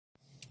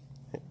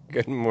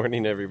Good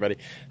morning, everybody.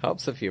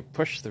 Helps if you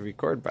push the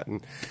record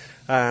button.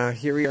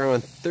 Here we are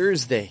on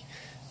Thursday.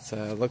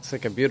 It looks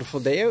like a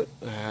beautiful day out.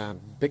 A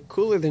bit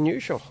cooler than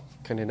usual.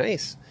 Kind of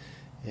nice.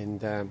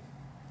 And I'm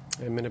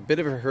in a bit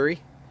of a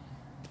hurry.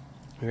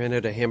 We ran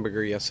out of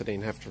hamburger yesterday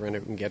and have to run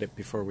out and get it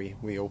before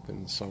we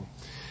open. So,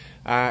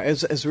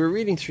 as we're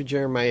reading through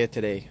Jeremiah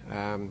today,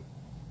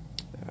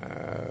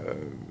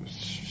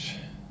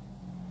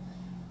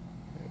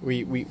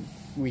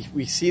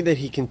 we see that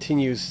he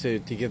continues to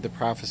give the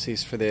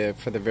prophecies for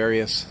the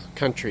various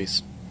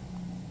countries,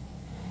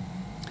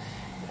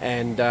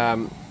 and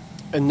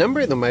a number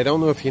of them, I don't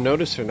know if you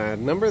noticed or not,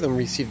 a number of them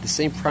received the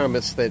same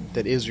promise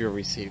that Israel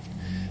received,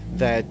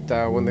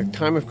 that when the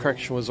time of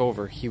correction was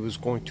over, he was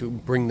going to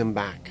bring them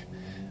back.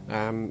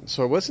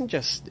 So it wasn't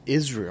just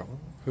Israel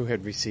who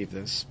had received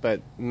this,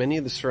 but many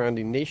of the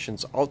surrounding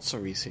nations also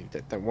received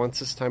it, that once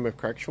this time of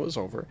correction was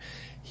over,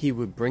 he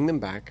would bring them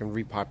back and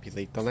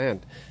repopulate the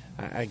land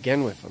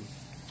again with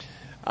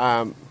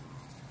them.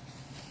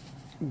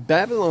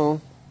 Babylon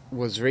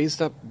was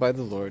raised up by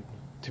the Lord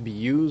to be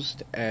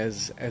used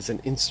as an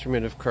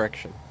instrument of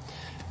correction,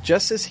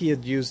 just as he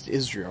had used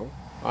Israel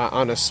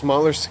on a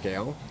smaller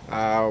scale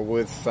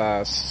with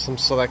some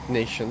select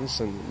nations,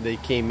 and they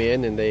came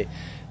in and they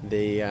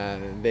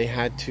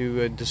had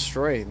to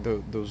destroy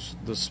those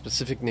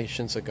specific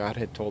nations that God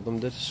had told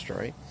them to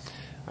destroy.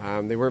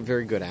 They weren't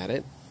very good at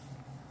it,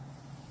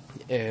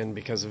 and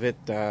because of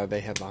it,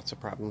 they had lots of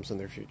problems in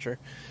their future.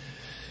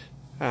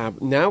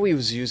 Now he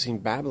was using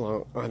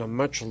Babylon on a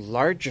much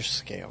larger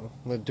scale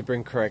to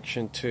bring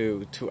correction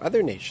to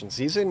other nations.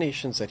 These are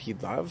nations that he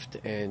loved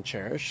and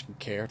cherished and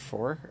cared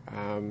for,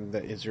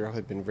 that Israel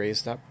had been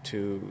raised up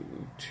to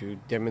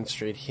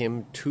demonstrate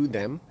him to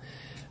them.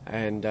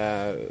 And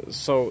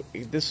so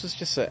this was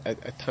just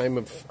a time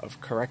of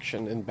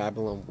correction, and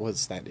Babylon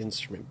was that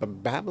instrument.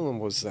 But Babylon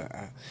was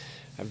a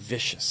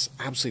vicious,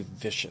 absolutely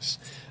vicious.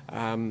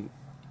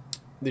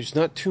 There's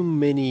not too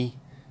many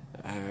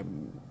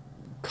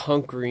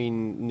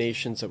conquering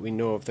nations that we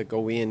know of that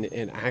go in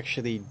and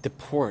actually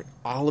deport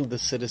all of the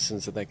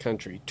citizens of that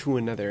country to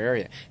another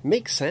area. It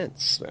makes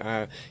sense.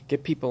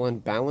 Get people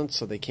unbalanced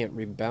so they can't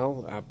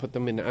rebel, put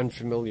them in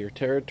unfamiliar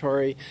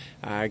territory,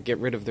 get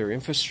rid of their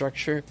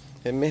infrastructure.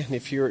 And man,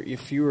 if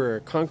you were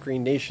a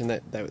conquering nation,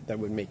 that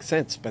would make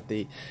sense. But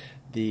the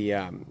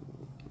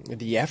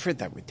effort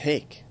that would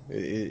take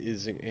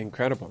is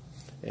incredible.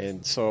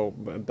 And so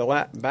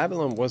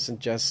Babylon wasn't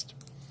just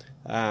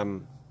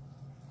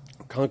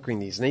conquering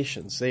these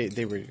nations.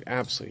 They were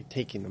absolutely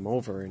taking them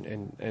over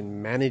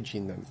and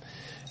managing them,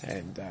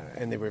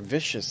 and they were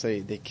vicious.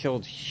 They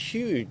killed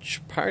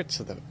huge parts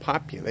of the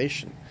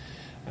population,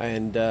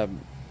 and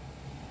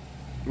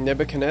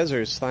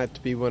Nebuchadnezzar is thought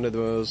to be one of the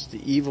most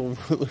evil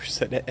rulers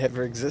that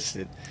ever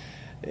existed.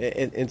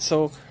 And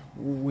so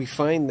we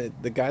find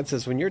that the God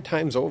says, when your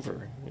time's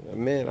over,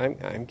 man,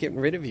 I'm getting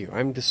rid of you.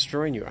 I'm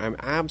destroying you. I'm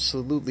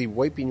absolutely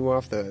wiping you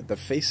off the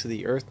face of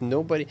the earth.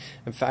 Nobody,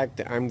 in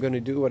fact, I'm going to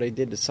do what I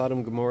did to Sodom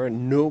and Gomorrah.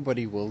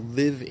 Nobody will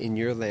live in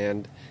your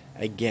land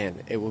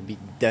again. It will be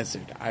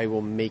desert. I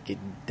will make it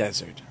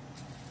desert.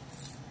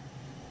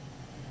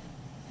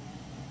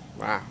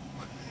 Wow.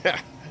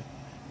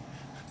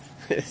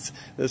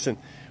 Listen,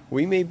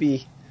 we may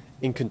be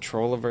in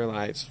control of our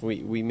lives.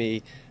 We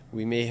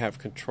may have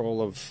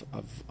control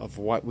of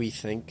what we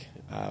think,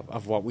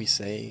 of what we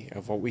say,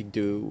 of what we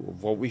do,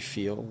 of what we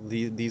feel.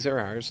 These are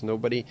ours.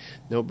 Nobody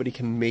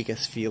can make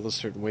us feel a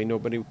certain way.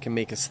 Nobody can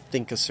make us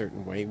think a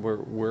certain way.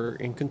 We're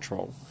in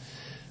control.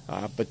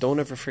 But don't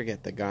ever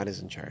forget that God is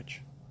in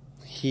charge.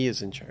 He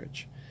is in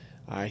charge.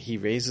 He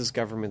raises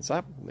governments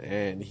up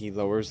and he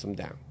lowers them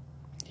down.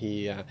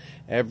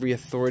 Every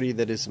authority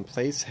that is in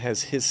place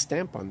has his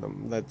stamp on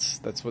them.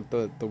 That's what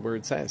the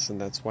word says, and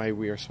that's why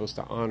we are supposed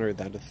to honor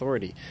that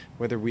authority,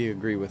 whether we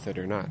agree with it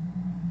or not.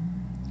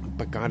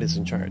 But God is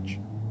in charge.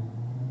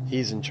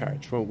 He's in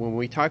charge. When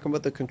we talk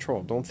about the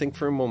control, don't think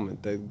for a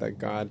moment that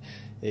God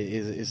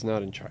is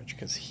not in charge,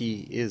 because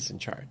he is in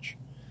charge.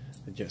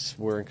 Just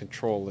we're in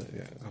control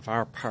of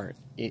our part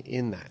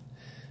in that.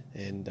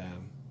 And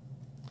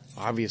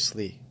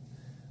obviously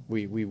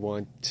we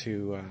want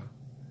to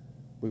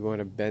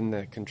bend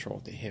that control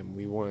to him.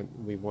 We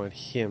want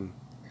him.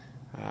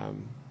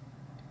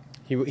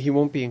 He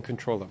won't be in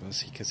control of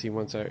us because he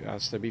wants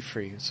us to be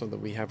free so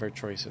that we have our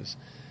choices.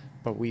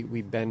 But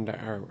we bend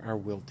our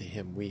will to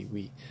him.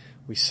 We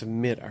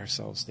submit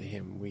ourselves to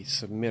him. We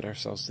submit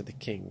ourselves to the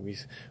King.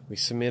 We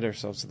submit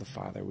ourselves to the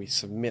Father. We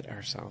submit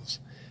ourselves,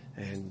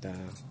 and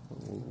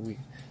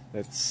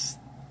that's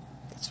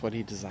what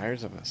he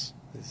desires of us.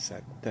 Is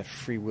that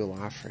free will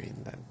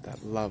offering,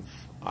 that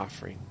love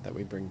offering that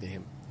we bring to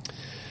him.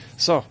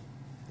 So,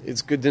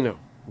 it's good to know.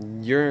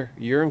 You're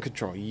in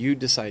control. You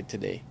decide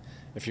today.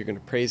 If you're going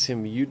to praise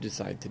him, you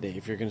decide today.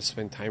 If you're going to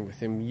spend time with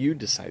him, you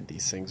decide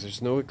these things.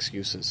 There's no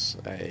excuses.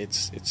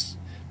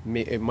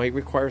 It might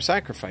require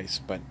sacrifice,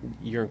 but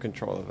you're in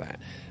control of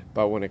that.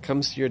 But when it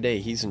comes to your day,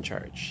 He's in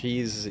charge.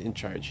 He's in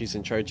charge. He's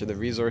in charge of the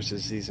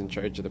resources. He's in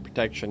charge of the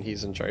protection.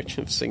 He's in charge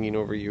of singing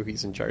over you.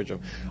 He's in charge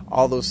of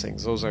all those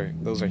things. Those are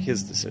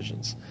His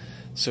decisions.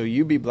 So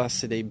you be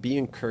blessed today. Be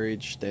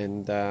encouraged,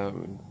 and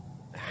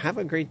have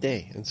a great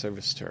day in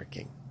service to our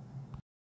King.